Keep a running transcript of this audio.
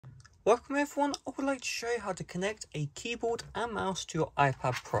Welcome everyone, I would like to show you how to connect a keyboard and mouse to your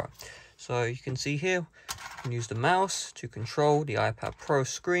iPad Pro. So you can see here, you can use the mouse to control the iPad Pro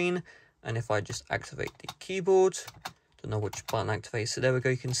screen, and if I just activate the keyboard, don't know which button activates, so there we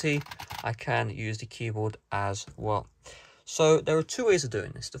go, you can see I can use the keyboard as well. So there are two ways of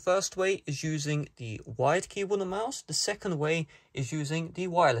doing this. The first way is using the wired keyboard and mouse. The second way is using the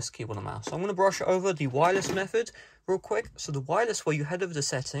wireless keyboard and mouse. So I'm going to brush over the wireless method real quick. So the wireless way, you head over to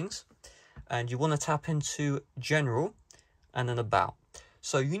settings and you want to tap into general and then about.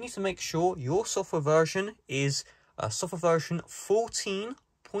 So you need to make sure your software version is software version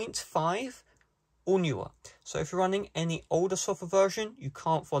 14.5 or newer. So if you're running any older software version, you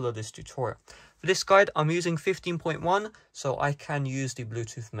can't follow this tutorial. For this guide, I'm using 15.1, so I can use the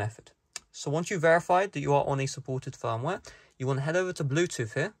Bluetooth method. So once you've verified that you are on a supported firmware, you want to head over to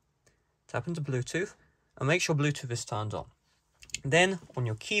Bluetooth here, tap into Bluetooth, and make sure Bluetooth is turned on. Then on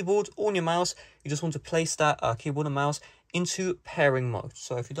your keyboard or on your mouse, you just want to place that keyboard and mouse into pairing mode.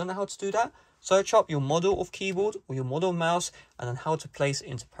 So if you don't know how to do that, search up your model of keyboard or your model of mouse and then how to place it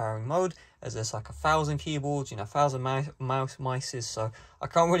into pairing mode, as there's like 1,000 keyboards, 1,000 mices, so I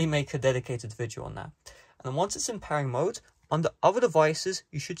can't really make a dedicated video on that. And then once it's in pairing mode, on the other devices,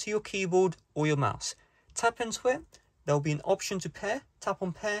 you should see your keyboard or your mouse. Tap into it, there'll be an option to pair, tap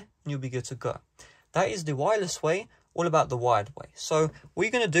on pair, and you'll be good to go. That is the wireless way, all about the wired way. So what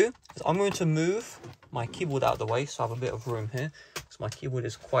you're going to do is I'm going to move my keyboard out of the way so I have a bit of room here, because my keyboard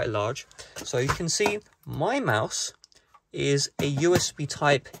is quite large. So you can see my mouse is a USB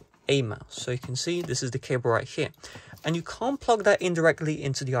type A mouse. So you can see this is the cable right here. And you can't plug that in directly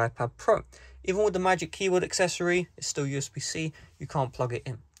into the iPad Pro. Even with the Magic Keyboard accessory, it's still USB-C, you can't plug it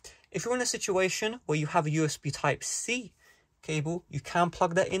in. If you're in a situation where you have a USB type C cable, you can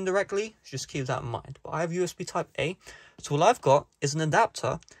plug that in directly, just keep that in mind. But I have USB type A, so all I've got is an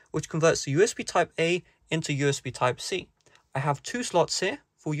adapter which converts the USB type A into USB type C. I have two slots here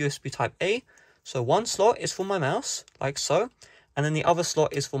for USB type A, so one slot is for my mouse, like so, and then the other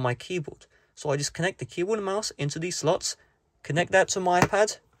slot is for my keyboard. So I just connect the keyboard and mouse into these slots, connect that to my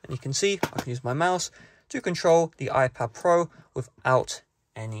iPad, and you can see I can use my mouse to control the iPad Pro without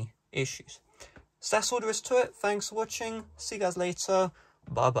any issues. So that's all there is to it. Thanks for watching. See you guys later.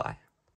 Bye bye.